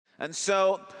And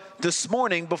so this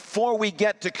morning, before we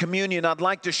get to communion, I'd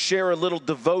like to share a little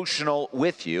devotional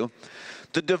with you.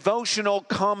 The devotional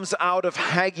comes out of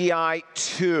Haggai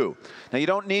 2. Now, you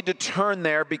don't need to turn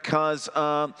there because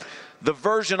the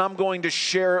version I'm going to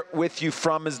share with you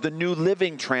from is the New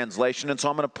Living Translation, and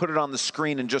so I'm going to put it on the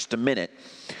screen in just a minute.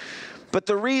 But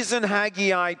the reason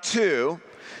Haggai 2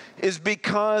 is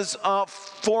because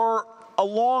for a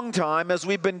long time, as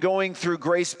we've been going through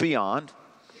Grace Beyond,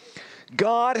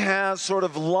 God has sort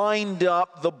of lined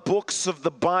up the books of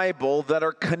the Bible that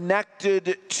are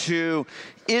connected to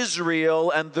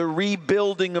Israel and the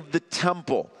rebuilding of the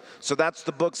temple. So that's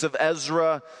the books of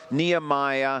Ezra,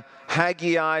 Nehemiah,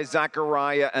 Haggai,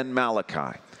 Zechariah, and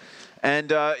Malachi.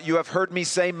 And you have heard me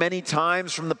say many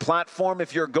times from the platform,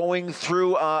 if you're going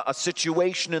through a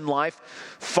situation in life,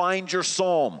 find your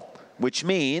psalm, which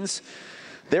means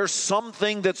there's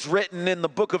something that's written in the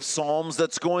book of Psalms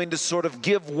that's going to sort of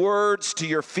give words to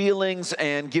your feelings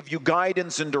and give you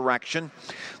guidance and direction.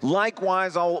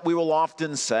 Likewise, we will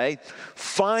often say,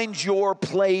 find your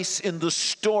place in the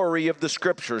story of the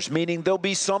Scriptures, meaning there'll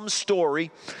be some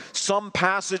story, some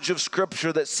passage of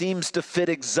Scripture that seems to fit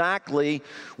exactly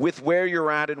with where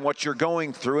you're at and what you're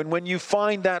going through. And when you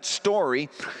find that story,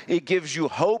 it gives you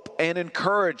hope and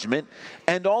encouragement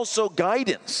and also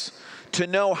guidance to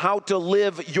know how to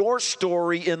live your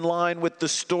story in line with the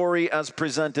story as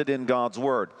presented in God's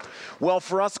Word. Well,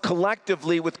 for us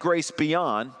collectively with Grace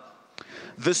Beyond,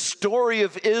 the story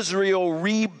of Israel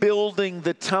rebuilding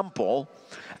the temple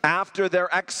after their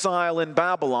exile in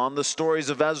Babylon, the stories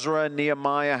of Ezra and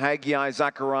Nehemiah, Haggai,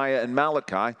 Zechariah, and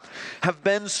Malachi, have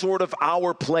been sort of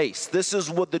our place. This is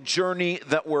what the journey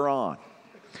that we're on.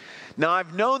 Now,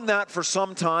 I've known that for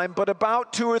some time, but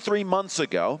about 2 or 3 months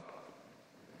ago,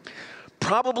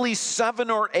 probably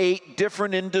 7 or 8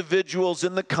 different individuals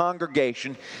in the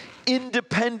congregation,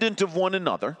 independent of one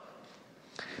another,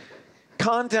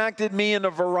 contacted me in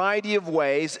a variety of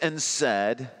ways and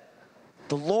said,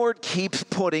 the Lord keeps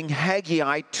putting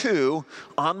Haggai 2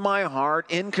 on my heart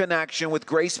in connection with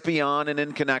Grace Beyond and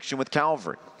in connection with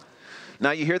Calvary.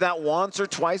 Now, you hear that once or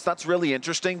twice, that's really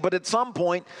interesting, but at some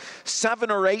point, 7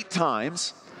 or 8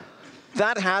 times,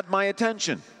 that had my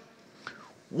attention.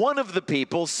 One of the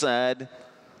people said,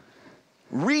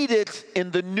 read it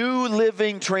in the New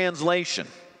Living Translation,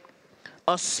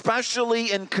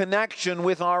 especially in connection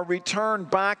with our return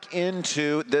back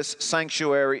into this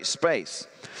sanctuary space.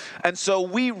 And so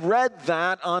we read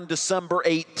that on December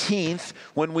 18th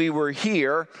when we were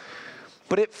here,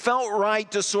 but it felt right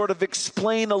to sort of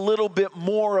explain a little bit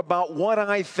more about what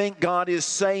I think God is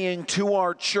saying to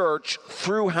our church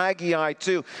through Haggai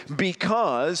 2,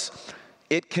 because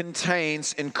it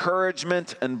contains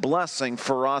encouragement and blessing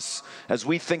for us as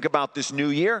we think about this new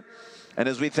year and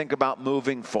as we think about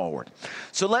moving forward.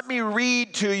 So let me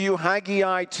read to you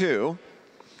Haggai 2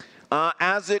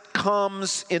 as it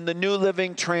comes in the New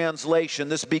Living Translation.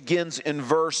 This begins in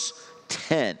verse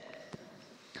 10.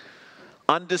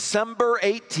 On December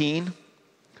 18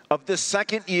 of the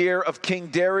 2nd year of King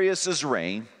Darius's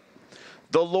reign,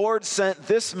 the Lord sent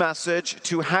this message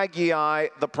to Haggai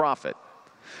the prophet.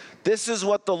 This is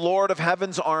what the Lord of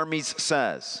Heaven's armies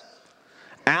says.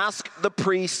 Ask the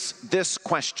priests this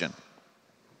question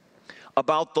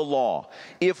about the law.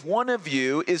 If one of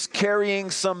you is carrying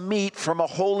some meat from a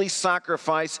holy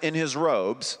sacrifice in his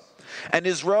robes, and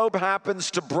his robe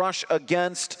happens to brush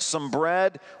against some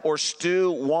bread or stew,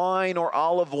 wine or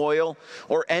olive oil,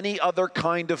 or any other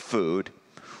kind of food,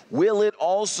 will it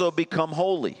also become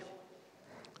holy?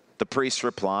 The priest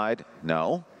replied,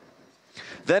 no.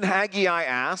 Then Haggai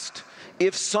asked,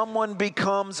 if someone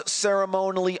becomes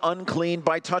ceremonially unclean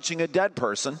by touching a dead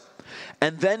person,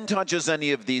 and then touches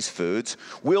any of these foods,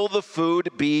 will the food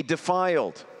be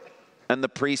defiled? And the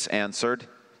priest answered,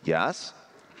 yes.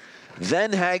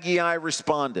 Then Haggai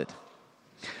responded,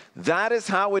 that is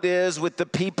how it is with the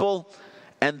people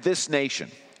and this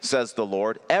nation, says the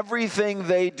Lord. Everything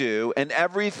they do and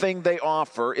everything they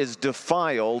offer is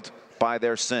defiled by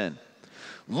their sin.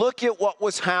 Look at what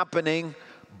was happening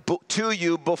to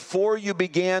you before you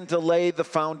began to lay the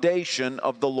foundation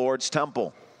of the Lord's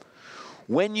temple.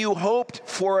 When you hoped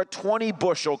for a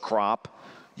 20-bushel crop,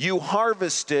 you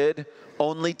harvested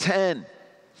only 10.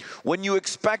 When you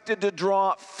expected to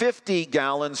draw 50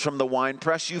 gallons from the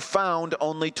winepress, you found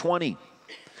only 20.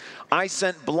 I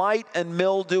sent blight and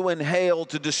mildew and hail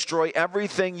to destroy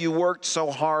everything you worked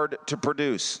so hard to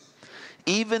produce.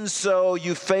 Even so,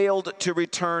 you failed to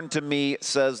return to me,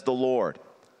 says the Lord.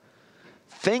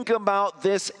 Think about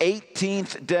this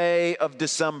 18th day of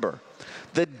December,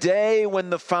 the day when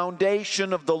the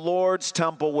foundation of the Lord's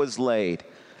temple was laid.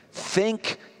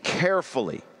 Think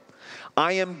carefully.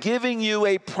 I am giving you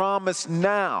a promise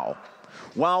now,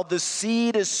 while the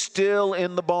seed is still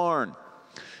in the barn.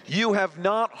 You have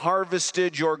not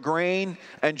harvested your grain,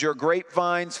 and your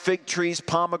grapevines, fig trees,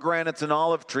 pomegranates, and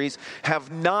olive trees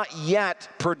have not yet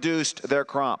produced their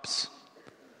crops.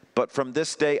 But from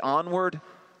this day onward,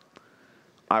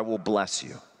 I will bless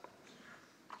you.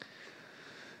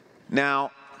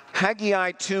 Now,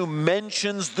 Haggai 2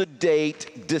 mentions the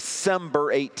date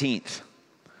December 18th.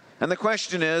 And the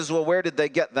question is, well, where did they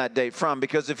get that date from?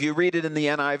 Because if you read it in the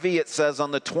NIV, it says on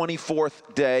the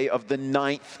 24th day of the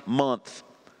 9th month.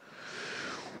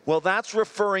 Well, that's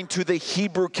referring to the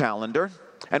Hebrew calendar.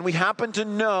 And we happen to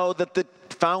know that the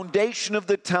foundation of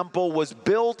the temple was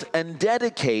built and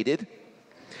dedicated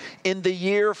in the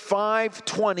year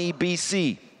 520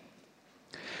 BC.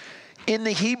 In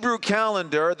the Hebrew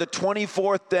calendar, the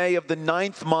 24th day of the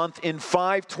 9th month in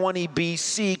 520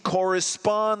 BC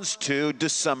corresponds to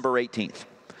December 18th.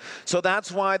 So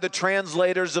that's why the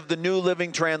translators of the New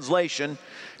Living Translation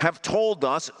have told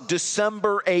us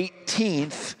December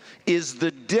 18th is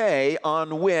the day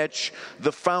on which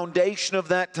the foundation of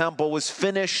that temple was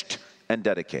finished and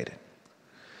dedicated.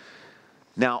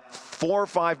 Now, 4 or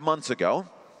 5 months ago,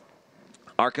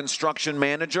 our construction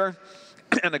manager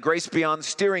and a Grace Beyond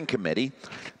steering committee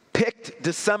picked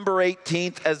December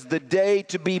 18th as the day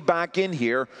to be back in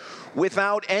here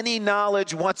without any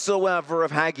knowledge whatsoever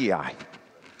of Haggai.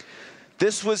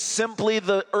 This was simply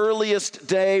the earliest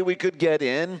day we could get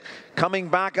in. Coming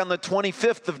back on the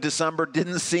 25th of December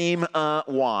didn't seem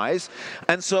wise.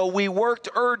 And so we worked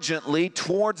urgently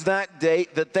towards that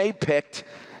date that they picked,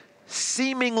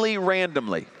 seemingly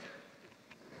randomly.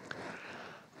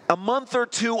 A month or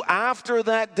two after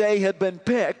that day had been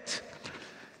picked,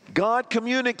 God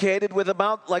communicated with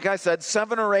about, like I said,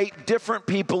 7 or 8 different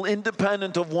people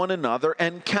independent of one another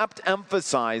and kept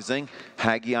emphasizing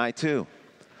Haggai 2.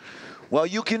 Well,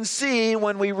 you can see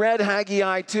when we read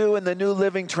Haggai 2 in the New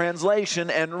Living Translation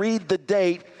and read the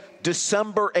date,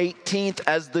 December 18th,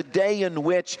 as the day in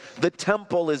which the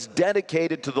temple is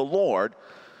dedicated to the Lord,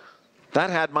 that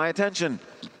had my attention.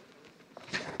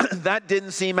 That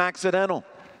didn't seem accidental.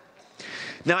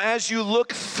 Now, as you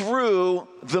look through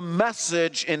the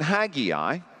message in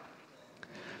Haggai,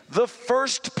 the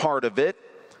first part of it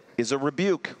is a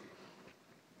rebuke.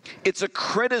 It's a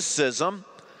criticism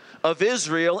of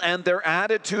Israel and their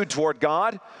attitude toward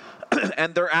God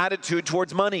and their attitude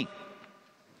towards money.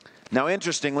 Now,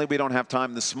 interestingly, we don't have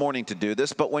time this morning to do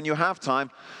this, but when you have time,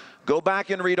 go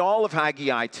back and read all of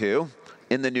Haggai 2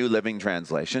 in the New Living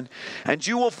Translation, and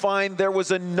you will find there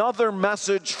was another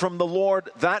message from the Lord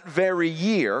that very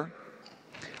year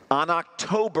on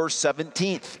October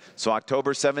 17th. So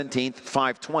October 17th,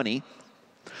 520,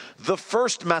 the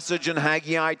first message in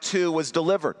Haggai 2 was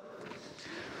delivered.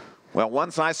 Well,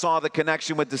 once I saw the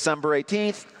connection with December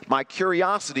 18th, my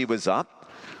curiosity was up.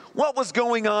 What was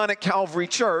going on at Calvary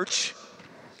Church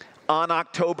on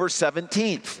October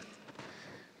 17th?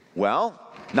 Well,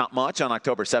 not much on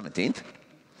October 17th.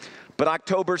 But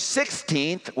October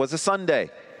 16th was a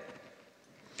Sunday.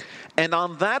 And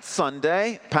on that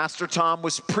Sunday, Pastor Tom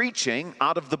was preaching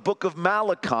out of the book of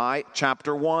Malachi,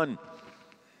 chapter 1,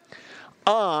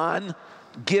 on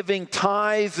giving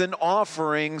tithes and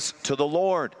offerings to the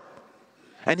Lord.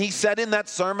 And he said in that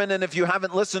sermon, and if you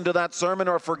haven't listened to that sermon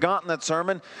or forgotten that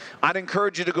sermon, I'd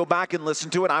encourage you to go back and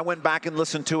listen to it. I went back and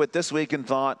listened to it this week and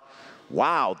thought,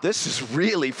 wow, this is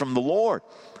really from the Lord.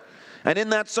 And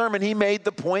in that sermon, he made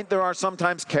the point there are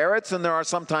sometimes carrots and there are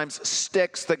sometimes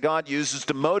sticks that God uses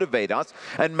to motivate us.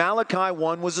 And Malachi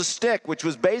 1 was a stick, which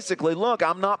was basically, look,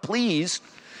 I'm not pleased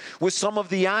with some of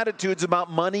the attitudes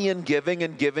about money and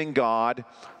giving God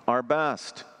our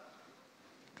best.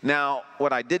 Now,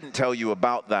 what I didn't tell you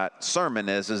about that sermon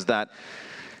is that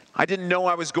I didn't know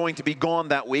I was going to be gone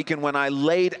that week. And when I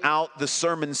laid out the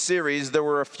sermon series, there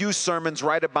were a few sermons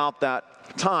right about that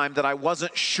time that I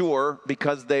wasn't sure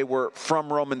because they were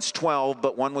from Romans 12,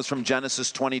 but one was from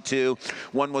Genesis 22,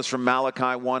 one was from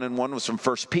Malachi 1, and one was from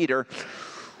 1 Peter,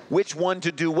 which one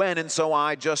to do when. And so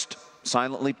I just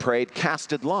silently prayed,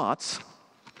 casted lots,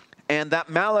 and that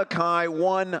Malachi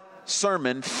 1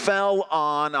 sermon fell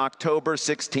on October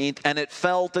 16th, and it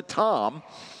fell to Tom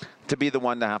to be the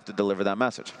one to have to deliver that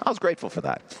message. I was grateful for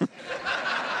that.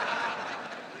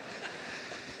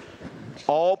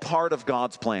 All part of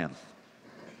God's plan.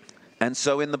 And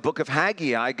so in the book of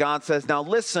Haggai, God says, now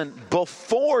listen,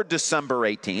 before December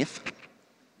 18th,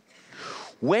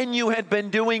 when you had been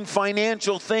doing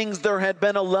financial things, there had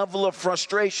been a level of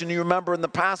frustration. You remember in the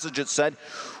passage it said,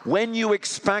 when you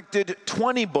expected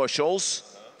 20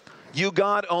 bushels, you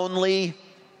got only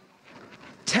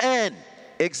 10,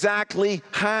 exactly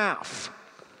half.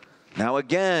 Now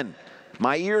again,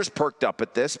 my ears perked up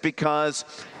at this because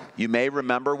you may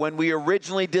remember when we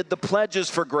originally did the pledges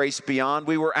for Grace Beyond,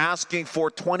 we were asking for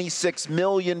 $26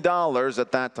 million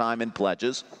at that time in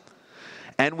pledges,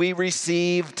 and we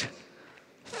received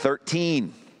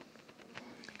 13.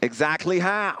 Exactly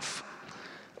half.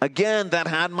 Again, that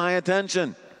had my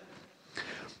attention.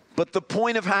 But the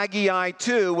point of Haggai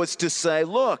 2 was to say,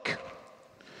 look,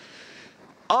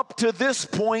 up to this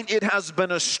point it has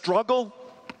been a struggle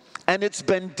and it's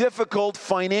been difficult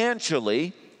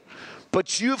financially,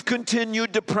 but you've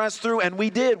continued to press through, and we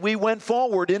did. We went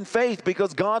forward in faith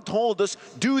because God told us,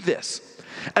 do this.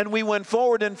 And we went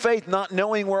forward in faith, not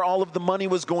knowing where all of the money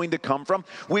was going to come from.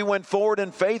 We went forward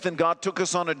in faith, and God took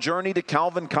us on a journey to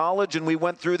Calvin College, and we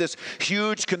went through this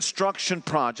huge construction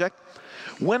project.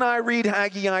 When I read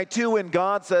Haggai 2 and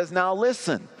God says, now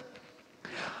listen,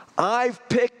 I've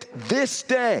picked this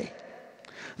day,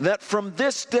 that from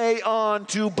this day on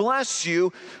to bless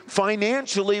you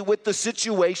financially with the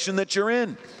situation that you're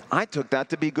in. I took that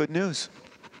to be good news.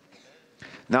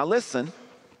 Now listen,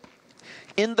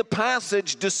 in the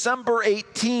passage, December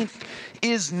 18th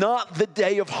is not the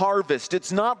day of harvest.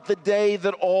 It's not the day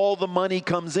that all the money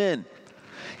comes in.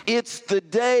 It's the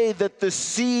day that the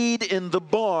seed in the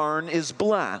barn is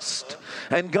blessed.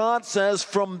 And God says,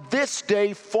 from this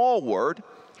day forward,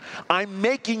 I'm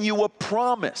making you a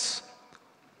promise.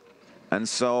 And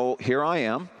so here I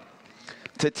am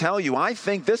to tell you, I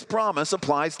think this promise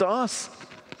applies to us.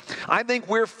 I think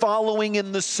we're following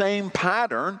in the same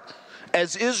pattern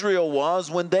as Israel was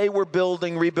when they were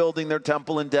rebuilding their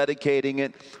temple and dedicating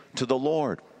it to the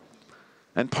Lord.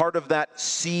 And part of that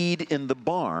seed in the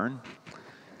barn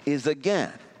is,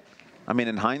 again, I mean,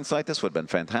 in hindsight, this would have been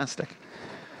fantastic.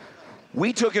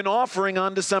 We took an offering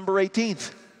on December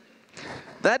 18th.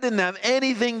 That didn't have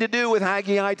anything to do with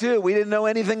Haggai 2. We didn't know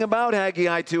anything about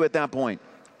Haggai 2 at that point.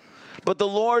 But the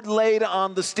Lord laid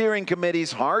on the steering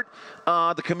committee's heart,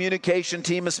 the communication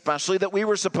team especially, that we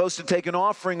were supposed to take an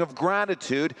offering of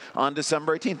gratitude on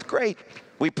December 18th. Great.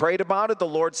 We prayed about it. The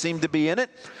Lord seemed to be in it.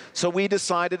 So we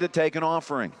decided to take an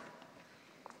offering.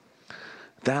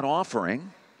 That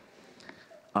offering,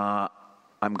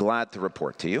 I'm glad to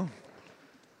report to you,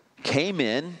 came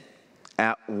in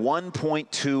at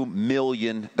 $1.2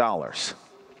 million.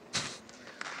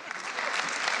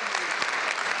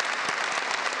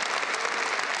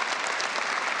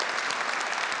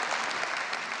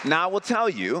 Now, I will tell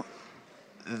you,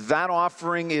 that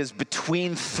offering is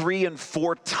between 3 and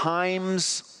 4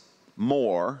 times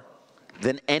more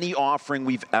than any offering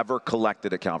we've ever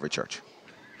collected at Calvary Church.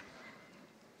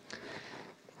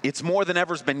 It's more than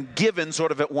ever's been given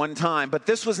sort of at one time, but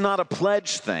this was not a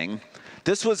pledge thing.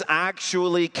 This was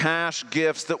actually cash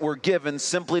gifts that were given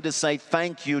simply to say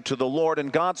thank you to the Lord.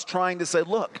 And God's trying to say,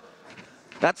 look,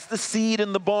 that's the seed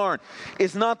in the barn.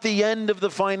 It's not the end of the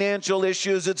financial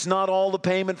issues. It's not all the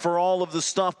payment for all of the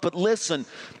stuff. But listen,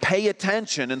 pay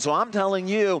attention. And so I'm telling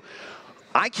you,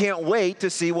 I can't wait to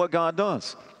see what God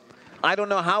does. I don't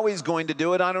know how he's going to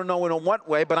do it. I don't know in what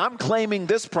way. But I'm claiming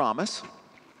this promise.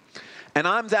 And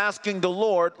I'm asking the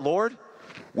Lord, Lord,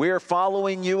 we're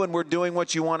following you and we're doing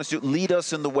what you want us to do. Lead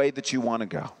us in the way that you want to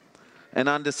go. And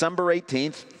on December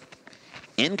 18th,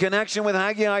 in connection with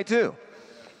Haggai 2,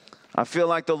 I feel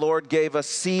like the Lord gave us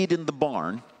seed in the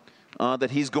barn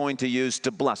that he's going to use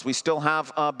to bless. We still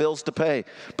have bills to pay.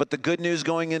 But the good news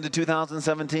going into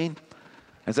 2017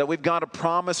 is that we've got a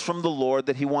promise from the Lord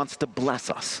that he wants to bless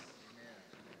us,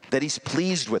 that he's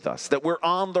pleased with us, that we're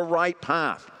on the right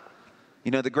path.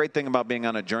 You know, the great thing about being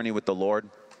on a journey with the Lord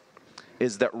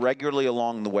is that regularly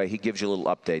along the way, he gives you little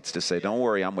updates to say, don't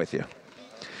worry, I'm with you.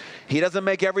 He doesn't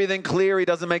make everything clear. He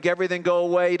doesn't make everything go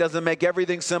away. He doesn't make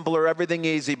everything simple or everything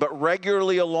easy. But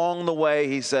regularly along the way,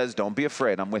 he says, don't be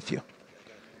afraid, I'm with you.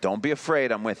 Don't be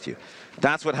afraid, I'm with you.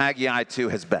 That's what Haggai 2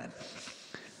 has been.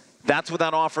 That's what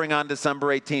that offering on December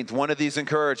 18th, one of these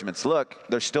encouragements. Look,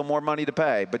 there's still more money to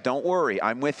pay, but don't worry,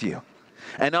 I'm with you.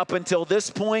 And up until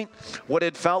this point, what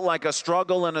had felt like a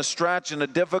struggle and a stretch and a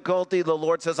difficulty, the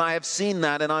Lord says, I have seen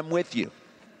that and I'm with you.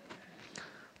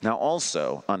 Now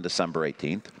also on December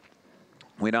 18th,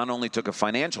 we not only took a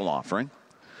financial offering,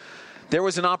 there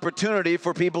was an opportunity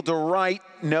for people to write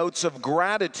notes of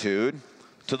gratitude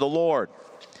to the Lord.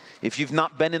 If you've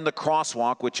not been in the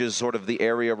crosswalk, which is sort of the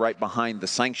area right behind the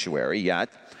sanctuary yet,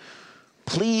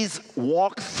 please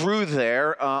walk through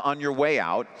there on your way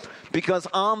out, because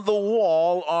on the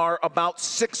wall are about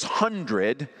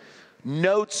 600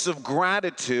 notes of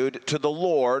gratitude to the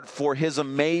Lord for his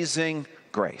amazing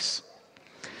grace.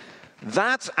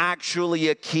 That's actually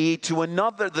a key to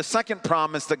the second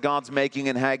promise that God's making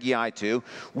in Haggai 2,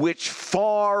 which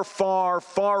far, far,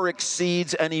 far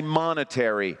exceeds any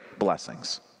monetary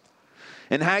blessings.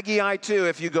 In Haggai 2,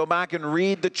 if you go back and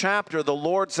read the chapter, the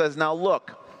Lord says, now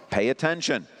look, pay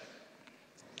attention.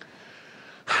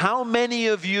 How many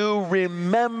of you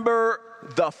remember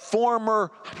the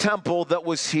former temple that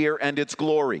was here and its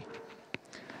glory?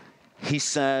 He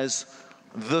says,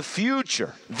 the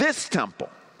future, this temple,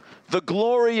 the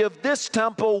glory of this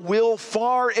temple will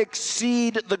far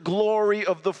exceed the glory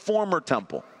of the former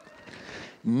temple.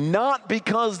 Not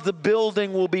because the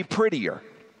building will be prettier,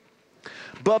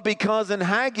 but because in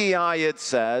Haggai it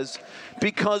says,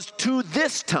 because to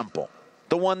this temple,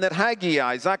 the one that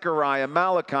Haggai, Zechariah,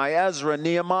 Malachi, Ezra,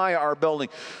 Nehemiah are building,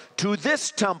 to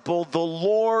this temple the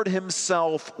Lord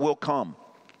himself will come.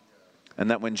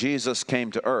 And that when Jesus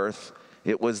came to earth,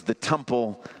 it was the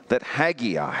temple that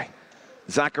Haggai,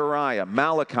 Zechariah,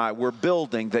 Malachi were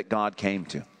building that God came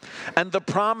to. And the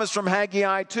promise from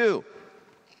Haggai 2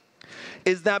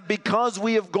 is that because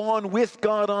we have gone with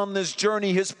God on this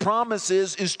journey, his promise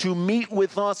is to meet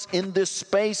with us in this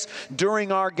space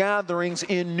during our gatherings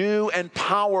in new and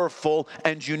powerful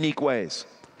and unique ways.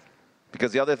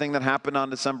 Because the other thing that happened on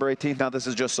December 18th, now this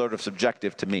is just sort of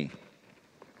subjective to me.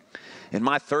 In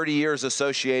my 30 years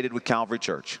associated with Calvary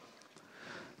Church,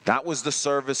 that was the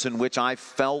service in which I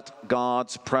felt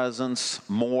God's presence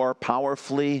more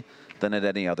powerfully than at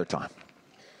any other time.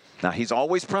 Now, he's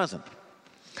always present.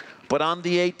 But on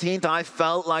the 18th, I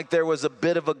felt like there was a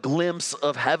bit of a glimpse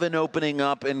of heaven opening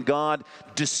up and God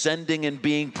descending and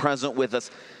being present with us.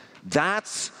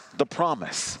 That's the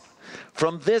promise.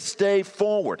 From this day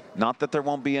forward, not that there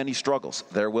won't be any struggles,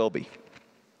 there will be.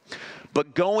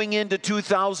 But going into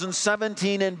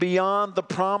 2017 and beyond, the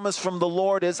promise from the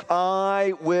Lord is,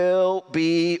 I will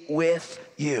be with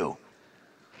you.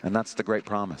 And that's the great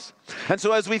promise. And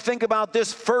so as we think about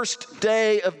this first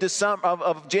day of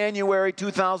January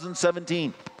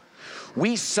 2017,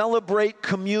 we celebrate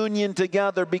communion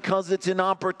together because it's an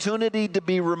opportunity to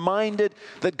be reminded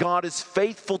that God is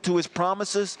faithful to his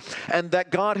promises and that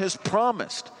God has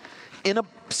promised in a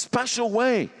special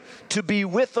way to be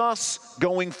with us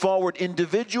going forward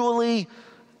individually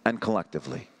and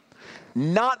collectively.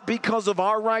 Not because of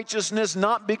our righteousness,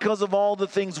 not because of all the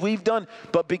things we've done,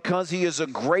 but because he is a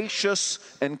gracious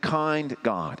and kind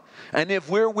God. And if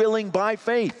we're willing by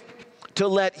faith to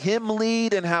let him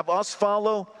lead and have us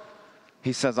follow,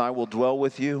 he says, I will dwell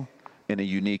with you in a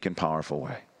unique and powerful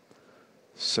way.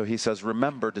 So he says,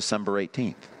 remember December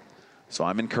 18th. So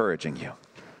I'm encouraging you.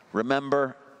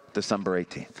 Remember December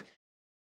 18th.